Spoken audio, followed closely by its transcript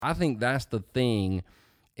I think that's the thing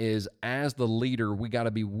is as the leader, we got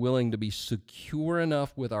to be willing to be secure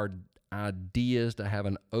enough with our ideas to have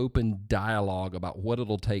an open dialogue about what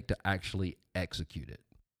it'll take to actually execute it.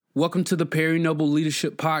 Welcome to the Perry Noble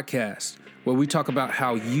Leadership Podcast, where we talk about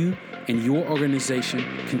how you and your organization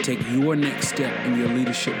can take your next step in your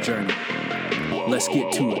leadership journey. Let's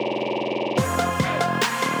get to it.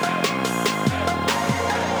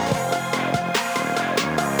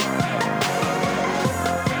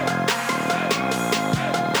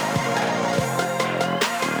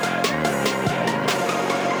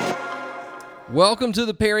 Welcome to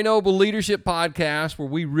the Perry Noble Leadership Podcast, where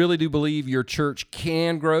we really do believe your church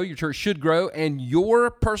can grow, your church should grow, and your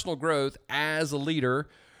personal growth as a leader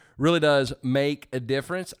really does make a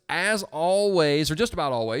difference. As always, or just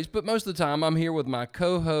about always, but most of the time, I'm here with my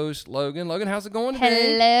co-host, Logan. Logan, how's it going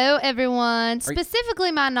today? Hello, everyone.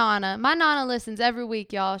 Specifically, my Nana. My Nana listens every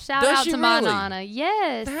week, y'all. Shout out to my Nana.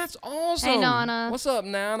 Yes. That's awesome. Hey, Nana. What's up,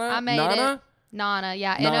 Nana? I made it. Nana,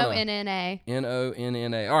 yeah, N-O-N-N-A.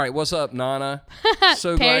 N-O-N-N-A. All right, what's up, Nana?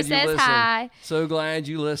 So Perry glad you says listen. hi. So glad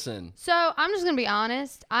you listen. So I'm just going to be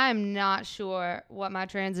honest. I'm not sure what my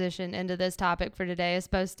transition into this topic for today is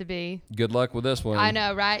supposed to be. Good luck with this one. I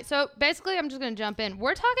know, right? So basically, I'm just going to jump in.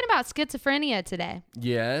 We're talking about schizophrenia today.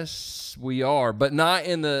 Yes, we are, but not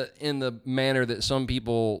in the manner that some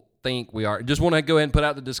people think we are. Just want to go ahead and put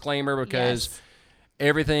out the disclaimer because... Yes.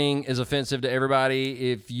 Everything is offensive to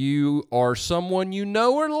everybody. If you or someone you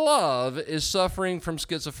know or love is suffering from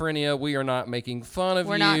schizophrenia, we are not making fun of you.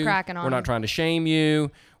 We're not cracking on We're not them. trying to shame you.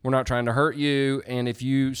 We're not trying to hurt you. And if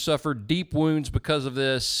you suffer deep wounds because of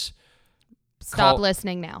this, Stop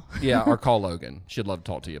listening now. yeah, or call Logan. She'd love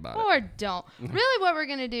to talk to you about it. Or don't. Really what we're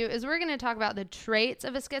going to do is we're going to talk about the traits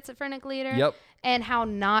of a schizophrenic leader. Yep. And how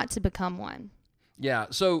not to become one. Yeah,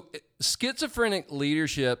 so schizophrenic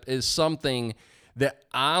leadership is something that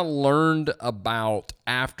I learned about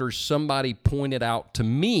after somebody pointed out to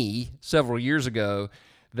me several years ago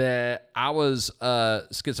that I was a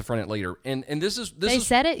schizophrenic leader. And this is They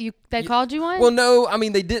said it? They called you one? Well, no, I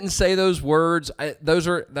mean, they didn't say those words.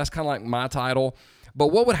 That's kind of like my title. But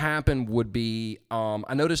what would happen would be,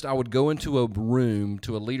 I noticed I would go into a room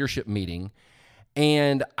to a leadership meeting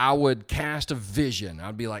and I would cast a vision.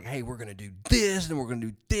 I'd be like, hey, we're going to do this and we're going to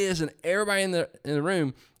do this. And everybody in the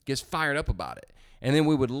room gets fired up about it. And then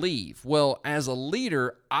we would leave. Well, as a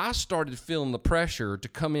leader, I started feeling the pressure to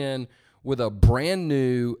come in with a brand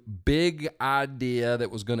new big idea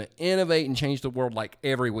that was going to innovate and change the world like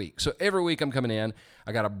every week. So every week I'm coming in,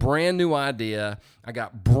 I got a brand new idea, I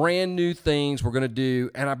got brand new things we're going to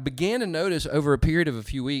do. And I began to notice over a period of a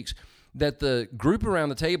few weeks that the group around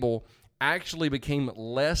the table actually became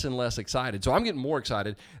less and less excited. So I'm getting more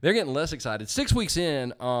excited. They're getting less excited. 6 weeks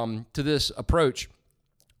in to this approach,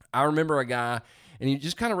 I remember a guy, and he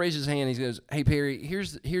just kind of raised his hand. He goes, hey, Perry,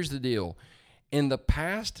 here's the deal. In the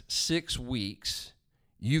past 6 weeks,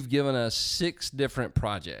 you've given us 6 different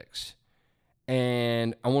projects.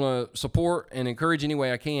 And I want to support and encourage any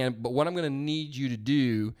way I can. But what I'm going to need you to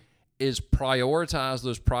do is prioritize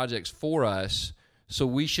those projects for us so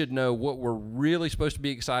we should know what we're really supposed to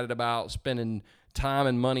be excited about, spending time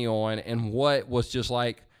and money on, and what was just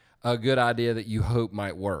like a good idea that you hope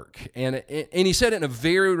might work. And he said it in a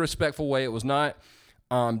very respectful way. It was not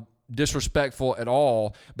disrespectful at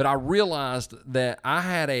all, but I realized that I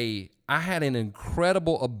had an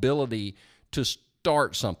incredible ability to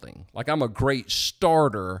start something. Like I'm a great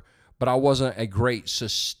starter, but I wasn't a great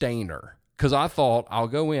sustainer. Because I thought I'll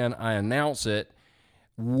go in, I announce it,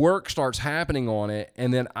 work starts happening on it,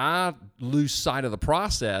 and then I lose sight of the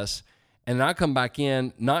process. And I come back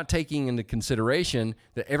in not taking into consideration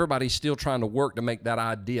that everybody's still trying to work to make that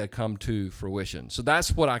idea come to fruition. So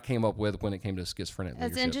that's what I came up with when it came to schizophrenic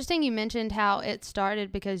leadership. It's interesting you mentioned how it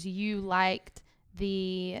started because you liked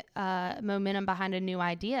the momentum behind a new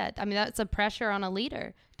idea. I mean, that's a pressure on a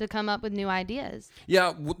leader to come up with new ideas.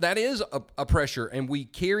 Yeah, that is a pressure, and we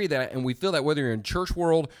carry that, and we feel that whether you're in church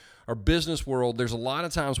world or business world, there's a lot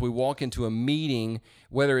of times we walk into a meeting,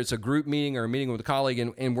 whether it's a group meeting or a meeting with a colleague,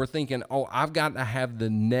 and we're thinking, oh, I've got to have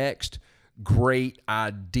the next great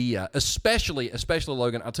idea, especially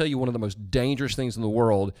Logan. I'll tell you, one of the most dangerous things in the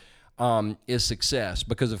world is success,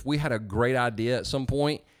 because if we had a great idea at some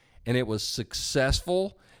point and it was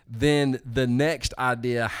successful, then the next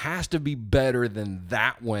idea has to be better than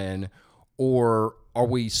that one, or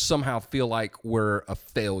we somehow feel like we're a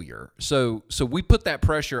failure. So we put that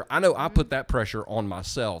pressure. I know I put that pressure on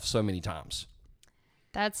myself so many times.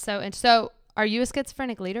 That's so are you a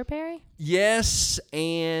schizophrenic leader, Perry? Yes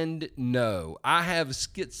and no. I have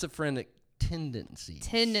schizophrenic tendencies.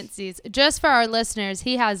 Tendencies. Just for our listeners,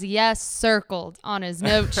 he has yes circled on his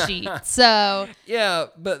note sheet. So Yeah,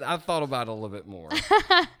 but I thought about it a little bit more.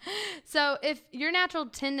 So if your natural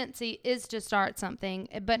tendency is to start something,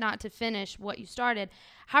 but not to finish what you started,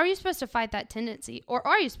 how are you supposed to fight that tendency? Or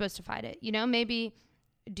are you supposed to fight it? You know, maybe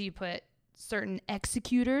do you put certain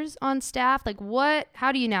executors on staff? Like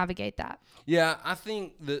how do you navigate that? Yeah, I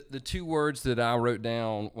think the two words that I wrote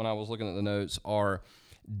down when I was looking at the notes are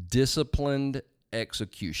disciplined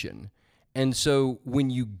execution. And so when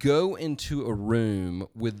you go into a room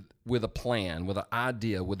with a plan, with an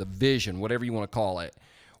idea, with a vision, whatever you want to call it,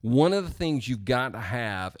 one of the things you've got to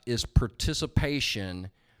have is participation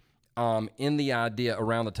in the idea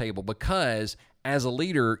around the table, because as a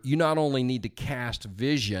leader, you not only need to cast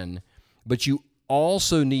vision, but you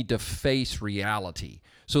also need to face reality.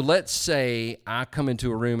 So let's say I come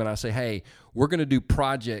into a room and I say, hey, we're going to do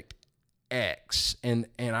Project X, and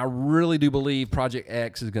I really do believe Project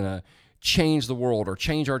X is going to change the world or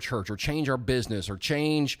change our church or change our business or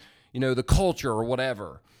change, the culture or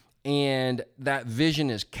whatever. And that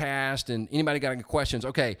vision is cast, and anybody got any questions?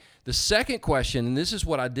 Okay, the second question, and this is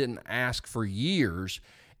what I didn't ask for years,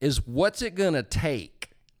 is what's it going to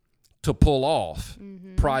take to pull off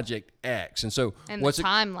Project X? And so And what's the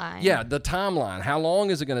timeline. Yeah, the timeline. How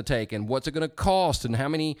long is it going to take, and what's it going to cost, and how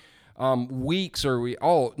many weeks are we?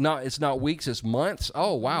 Oh, no, it's not weeks, it's months.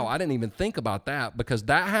 Oh, wow, I didn't even think about that, because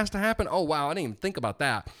that has to happen. Oh, wow, I didn't even think about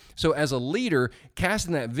that. So as a leader,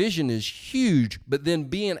 casting that vision is huge, but then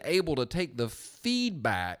being able to take the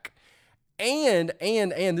feedback and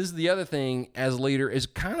this is the other thing as a leader, is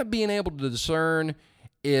kind of being able to discern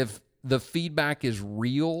if the feedback is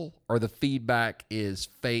real or the feedback is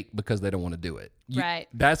fake because they don't want to do it. Right.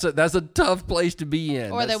 That's a tough place to be in.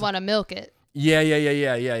 Or they want to milk it.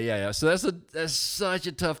 Yeah. So that's such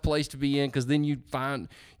a tough place to be in, because then you find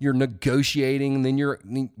you're negotiating, and then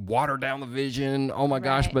you water down the vision. Oh my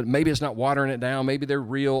gosh, Right. but maybe it's not watering it down. Maybe they're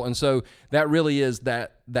real. And so that really is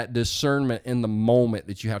that discernment in the moment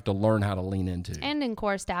that you have to learn how to lean into. And in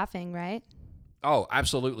core staffing, right? Oh,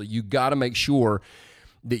 absolutely. You got to make sure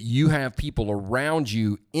that you have people around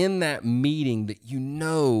you in that meeting that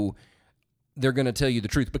they're going to tell you the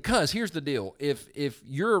truth. Because here's the deal. If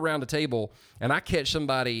you're around a table and I catch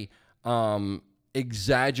somebody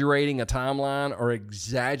exaggerating a timeline or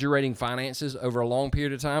exaggerating finances over a long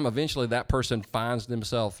period of time, eventually that person finds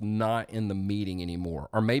themselves not in the meeting anymore,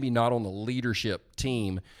 or maybe not on the leadership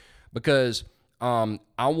team, because I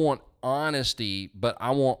want honesty, but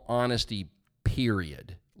I want honesty,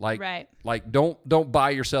 period. Like don't buy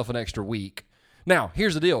yourself an extra week. Now,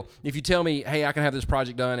 here's the deal. If you tell me, hey, I can have this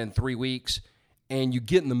project done in 3 weeks, and you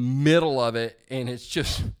get in the middle of it and it's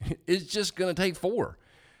just going to take 4.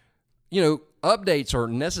 Updates are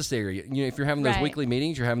necessary. If you're having those Right. weekly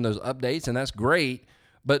meetings, you're having those updates, and that's great.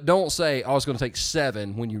 But don't say, oh, it's going to take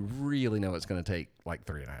 7 when you really know it's going to take like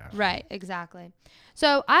 3.5. Right, exactly.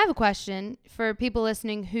 So I have a question for people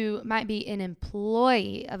listening who might be an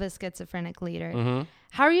employee of a schizophrenic leader. Mm-hmm.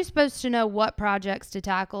 How are you supposed to know what projects to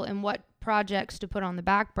tackle and what projects to put on the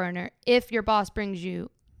back burner if your boss brings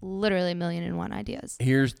you literally 1,000,001 ideas?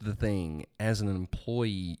 Here's the thing. As an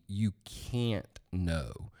employee, you can't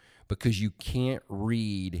know, because you can't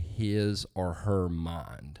read his or her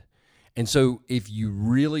mind. And so if you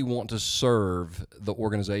really want to serve the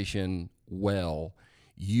organization well,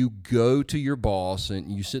 you go to your boss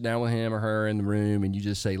and you sit down with him or her in the room and you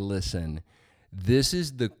just say, listen, this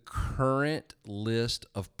is the current list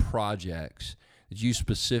of projects that you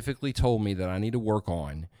specifically told me that I need to work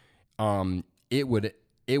on. It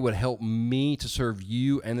would help me to serve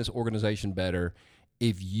you and this organization better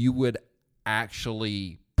if you would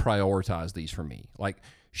actually prioritize these for me. Like,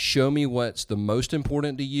 show me what's the most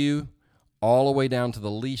important to you, all the way down to the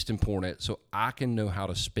least important, so I can know how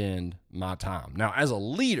to spend my time. Now, as a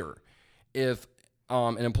leader, if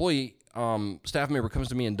an employee, staff member comes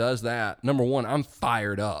to me and does that, number one, I'm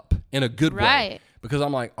fired up in a good way. Right. Because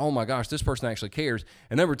I'm like, oh my gosh, this person actually cares.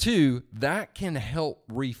 And number two, that can help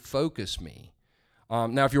refocus me.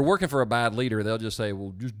 Now, if you're working for a bad leader, they'll just say,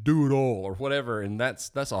 well, just do it all or whatever. And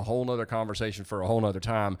that's a whole nother conversation for a whole nother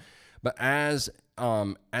time. But as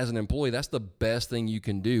an employee, that's the best thing you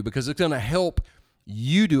can do, because it's going to help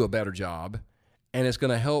you do a better job, and it's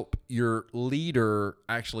going to help your leader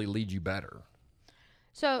actually lead you better.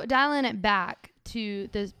 So dialing it back to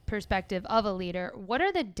the perspective of a leader, what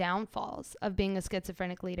are the downfalls of being a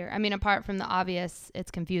schizophrenic leader? I mean, apart from the obvious,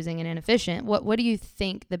 it's confusing and inefficient, what do you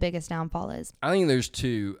think the biggest downfall is? I think there's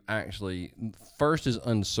two, actually. First is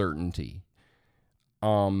uncertainty.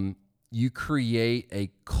 you create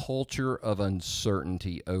a culture of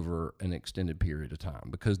uncertainty over an extended period of time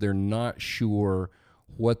because they're not sure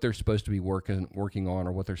what they're supposed to be working on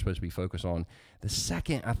or what they're supposed to be focused on. The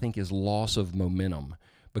second, I think, is loss of momentum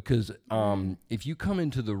because if you come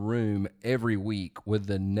into the room every week with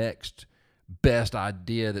the next best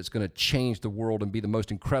idea that's going to change the world and be the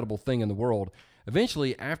most incredible thing in the world,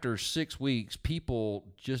 eventually, after 6 weeks, people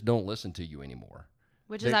just don't listen to you anymore.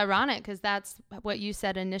 Which is ironic because that's what you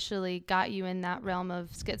said initially got you in that realm of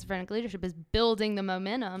schizophrenic leadership is building the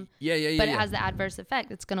momentum. Yeah. But it has the adverse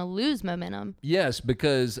effect. It's going to lose momentum. Yes,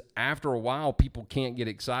 because after a while, people can't get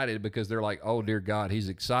excited because they're like, oh, dear God, he's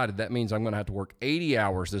excited. That means I'm going to have to work 80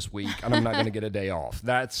 hours this week and I'm not going to get a day off.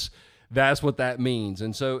 That's what that means.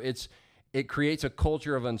 And so it creates a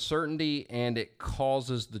culture of uncertainty and it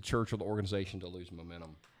causes the church or the organization to lose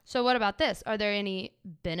momentum. So what about this? Are there any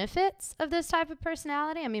benefits of this type of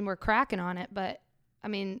personality? I mean, we're cracking on it, but I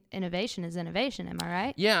mean, innovation is innovation. Am I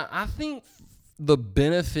right? Yeah, I think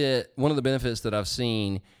one of the benefits that I've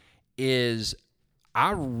seen is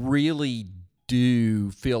I really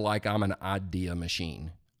do feel like I'm an idea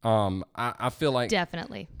machine. I feel like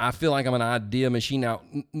definitely. I feel like I'm an idea machine. Now,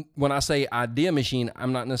 when I say idea machine,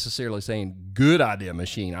 I'm not necessarily saying good idea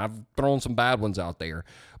machine. I've thrown some bad ones out there,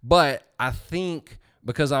 but I think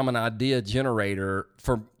because I'm an idea generator,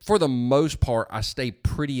 for the most part, I stay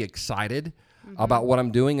pretty excited about what I'm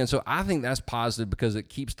doing. And so I think that's positive because it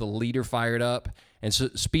keeps the leader fired up. And so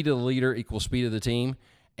speed of the leader equals speed of the team.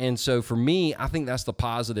 And so for me, I think that's the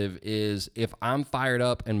positive is if I'm fired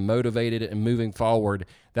up and motivated and moving forward,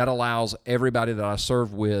 that allows everybody that I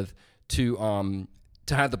serve with to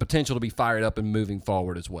have the potential to be fired up and moving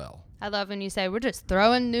forward as well. I love when you say we're just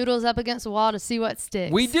throwing noodles up against the wall to see what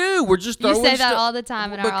sticks. We do. We're just throwing You say that all the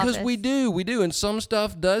time in our office. Because we do. And some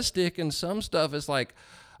stuff does stick and some stuff is like,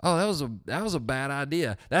 oh, that was a bad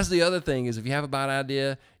idea. That's the other thing is if you have a bad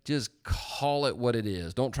idea, just call it what it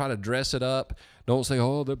is. Don't try to dress it up. Don't say,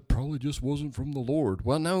 oh, that probably just wasn't from the Lord.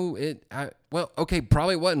 Well, no, okay,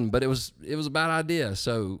 probably wasn't, but it was a bad idea.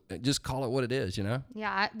 So just call it what it is, you know?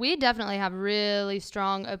 Yeah, we definitely have really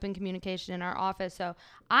strong open communication in our office. So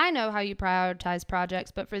I know how you prioritize projects,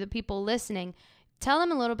 but for the people listening, tell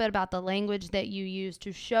them a little bit about the language that you use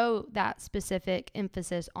to show that specific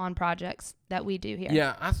emphasis on projects that we do here.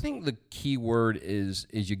 Yeah, I think the key word is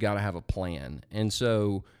you got to have a plan. And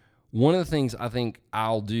so one of the things I think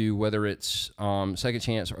I'll do, whether it's Second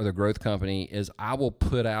Chance or the Growth Company, is I will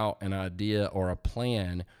put out an idea or a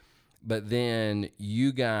plan, but then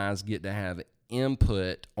you guys get to have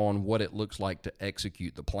input on what it looks like to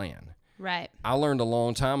execute the plan. Right. I learned a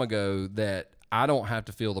long time ago that I don't have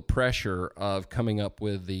to feel the pressure of coming up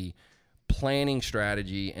with the planning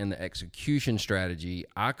strategy and the execution strategy.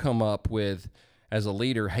 I come up with, as a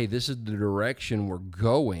leader, hey, this is the direction we're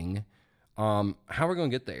going. How are we going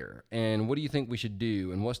to get there? And what do you think we should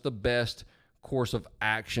do? And what's the best course of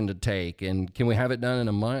action to take? And can we have it done in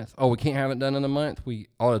a month? Oh, we can't have it done in a month. We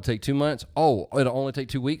ought to take 2 months. Oh, it'll only take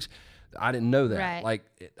 2 weeks. I didn't know that. Right. Like,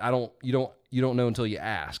 you don't know until you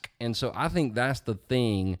ask. And so I think that's the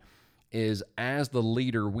thing is as the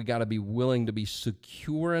leader, we got to be willing to be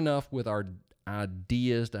secure enough with our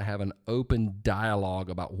ideas to have an open dialogue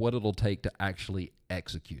about what it'll take to actually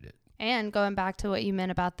execute it. And going back to what you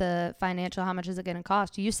meant about the financial, how much is it going to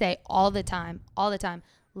cost? You say all the time,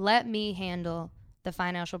 let me handle the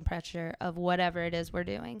financial pressure of whatever it is we're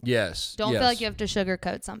doing. Yes. Don't feel like you have to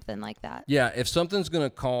sugarcoat something like that. Yeah. If something's going to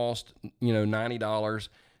cost, $90,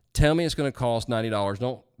 tell me it's going to cost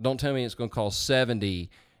 $90. Don't tell me it's going to cost $70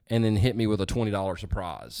 and then hit me with a $20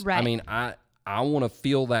 surprise. Right. I mean, I want to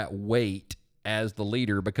feel that weight as the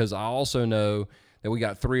leader because I also know that we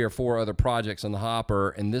got 3 or 4 other projects in the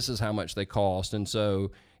hopper and this is how much they cost. And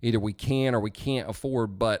so either we can or we can't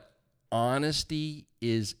afford, but honesty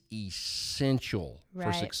is essential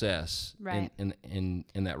for success in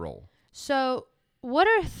that role. So what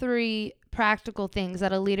are 3 practical things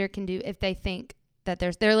that a leader can do if they think that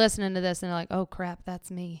they're listening to this and they're like, oh crap,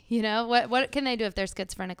 that's me. What can they do if they're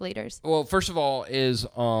schizophrenic leaders? Well, first of all is,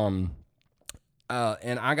 and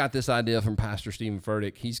I got this idea from Pastor Stephen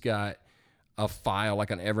Furtick. He's got a file,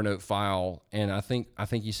 like an Evernote file. And I think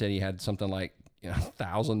he said he had something like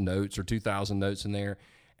 1,000 notes or 2,000 notes in there.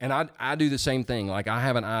 And I do the same thing. Like I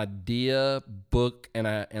have an idea book and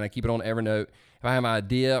I keep it on Evernote. If I have an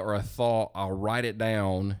idea or a thought, I'll write it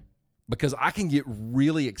down because I can get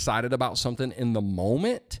really excited about something in the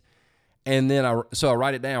moment. And then I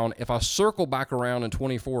write it down. If I circle back around in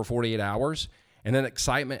 24 or 48 hours and then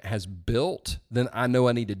excitement has built, then I know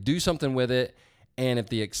I need to do something with it. And if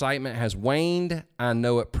the excitement has waned, I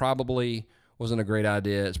know it probably wasn't a great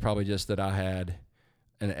idea. It's probably just that I had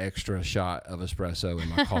an extra shot of espresso in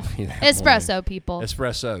my coffee. Espresso, people.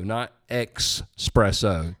 Espresso, not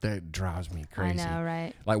espresso. That drives me crazy. I know,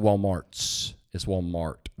 right? Like Walmart's. It's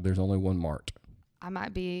Walmart. There's only one Mart. I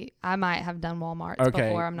might have done Walmart Okay.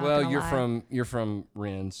 before. I'm not Well, gonna you're from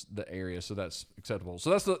Rennes, the area, so that's acceptable.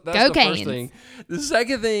 So that's the Go first Canes. thing. The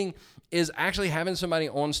second thing is actually having somebody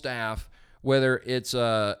on staff, whether it's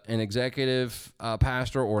an executive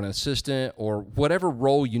pastor or an assistant or whatever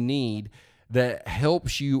role you need, that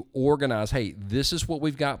helps you organize. Hey, this is what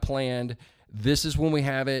we've got planned. This is when we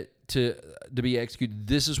have it to be executed.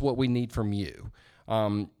 This is what we need from you.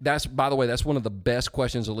 That's, by the way, that's one of the best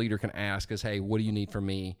questions a leader can ask is, hey, what do you need from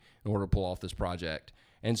me in order to pull off this project?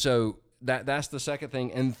 And so that's the second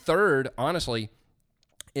thing. And third, honestly,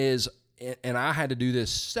 is, and I had to do this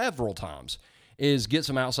several times, is get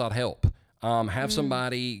some outside help. Have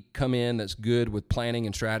somebody come in that's good with planning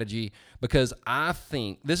and strategy, because I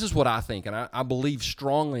think, this is what I think, and I believe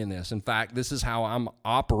strongly in this. In fact, this is how I'm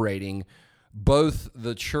operating both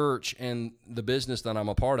the church and the business that I'm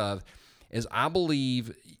a part of, is I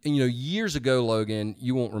believe, years ago, Logan,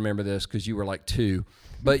 you won't remember this because you were like 2,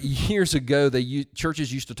 but years ago,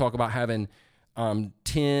 churches used to talk about having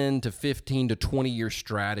 10 to 15 to 20-year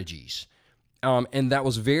strategies. And that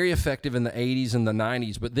was very effective in the 80s and the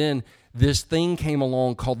 90s. But then this thing came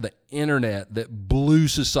along called the internet that blew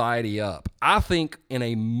society up. I think in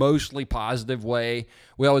a mostly positive way.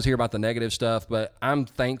 We always hear about the negative stuff, but I'm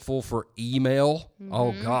thankful for email. Mm-hmm.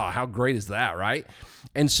 Oh, God, how great is that, right?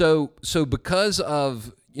 And so because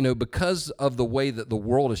of the way that the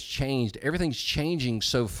world has changed, everything's changing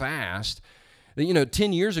so fast.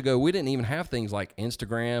 10 years ago, we didn't even have things like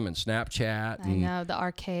Instagram and Snapchat. I know, the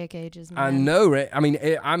archaic ages, man. I know, right? I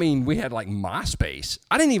mean, we had like MySpace.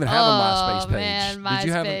 I didn't even have a MySpace page. Man, MySpace.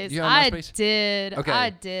 Did you have MySpace? I did. Okay. I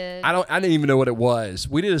did. I didn't even know what it was.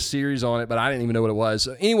 We did a series on it, but I didn't even know what it was.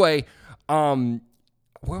 So anyway,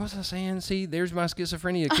 what was I saying? See, there's my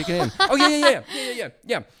schizophrenia kicking in. Oh,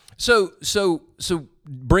 yeah. So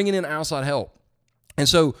bringing in outside help. And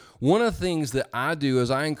so one of the things that I do is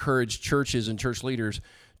I encourage churches and church leaders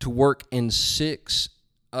to work in 6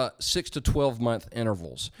 to 12 month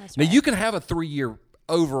intervals. That's now, right. you can have a 3-year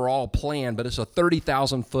overall plan, but it's a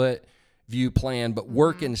 30,000 foot view plan, but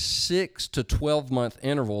work in 6 to 12 month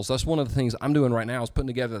intervals. That's one of the things I'm doing right now, is putting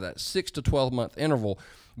together that 6 to 12 month interval,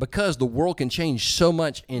 because the world can change so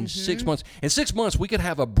much in 6 months. In 6 months, we could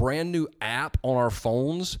have a brand new app on our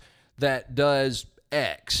phones that does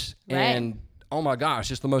X. Right. And oh my gosh,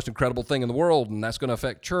 it's the most incredible thing in the world, and that's going to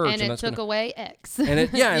affect church. And it took away X. And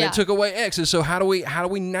it took away X. And so how do we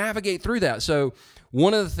navigate through that? So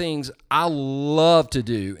one of the things I love to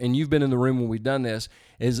do, and you've been in the room when we've done this,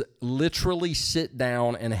 is literally sit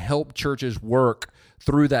down and help churches work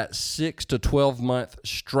through that 6 to 12 month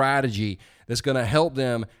strategy that's going to help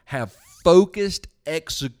them have focused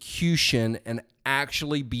execution and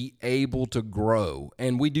actually be able to grow.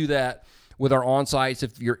 And we do that with our on-sites.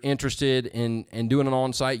 If you're interested in doing an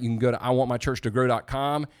on-site, you can go to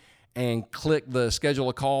iwantmychurchtogrow.com and click the schedule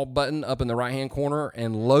a call button up in the right-hand corner,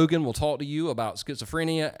 and Logan will talk to you about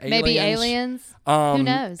schizophrenia, maybe aliens. Who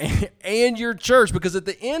knows? And your church, because at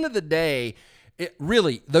the end of the day,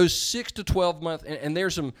 really, those 6 to 12 month, and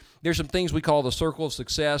there's some things we call the circle of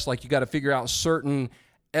success. Like, you got to figure out certain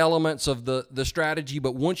elements of the strategy,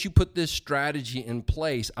 but once you put this strategy in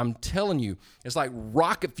place, I'm telling you, it's like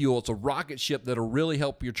rocket fuel. It's a rocket ship that'll really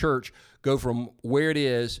help your church go from where it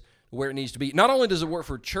is to where it needs to be. Not only does it work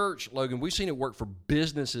for church, Logan, we've seen it work for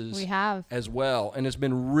businesses as well, and it's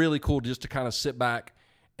been really cool just to kind of sit back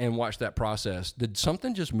and watch that process. Did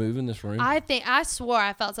something just move in this room? I swore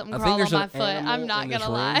I felt something crawl on my foot. I'm not gonna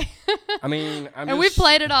lie. I mean, and we've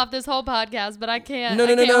played it off this whole podcast, but I can't.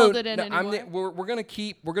 I can't hold it in anymore. We're gonna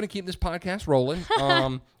keep this podcast rolling.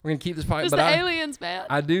 We're gonna keep this podcast. It's but the aliens, man.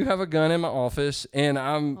 I do have a gun in my office, and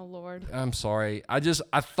oh Lord, I'm sorry. I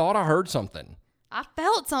thought I heard something. I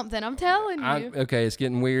felt something. I'm telling you. Okay, it's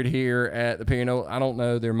getting weird here at the Perry-Noble. I don't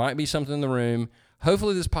know. There might be something in the room.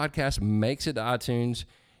 Hopefully, this podcast makes it to iTunes.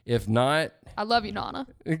 If not, I love you, Nana.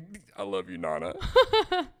 I love you, Nana.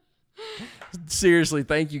 Seriously,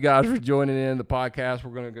 thank you guys for joining in the podcast.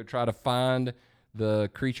 We're going to go try to find the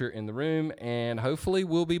creature in the room, and hopefully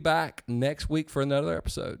we'll be back next week for another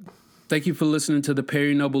episode. Thank you for listening to the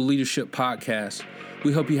Perry-Noble Leadership Podcast.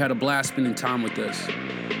 We hope you had a blast spending time with us.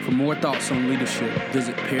 For more thoughts on leadership,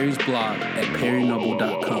 visit Perry's blog at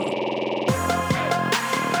perrynoble.com.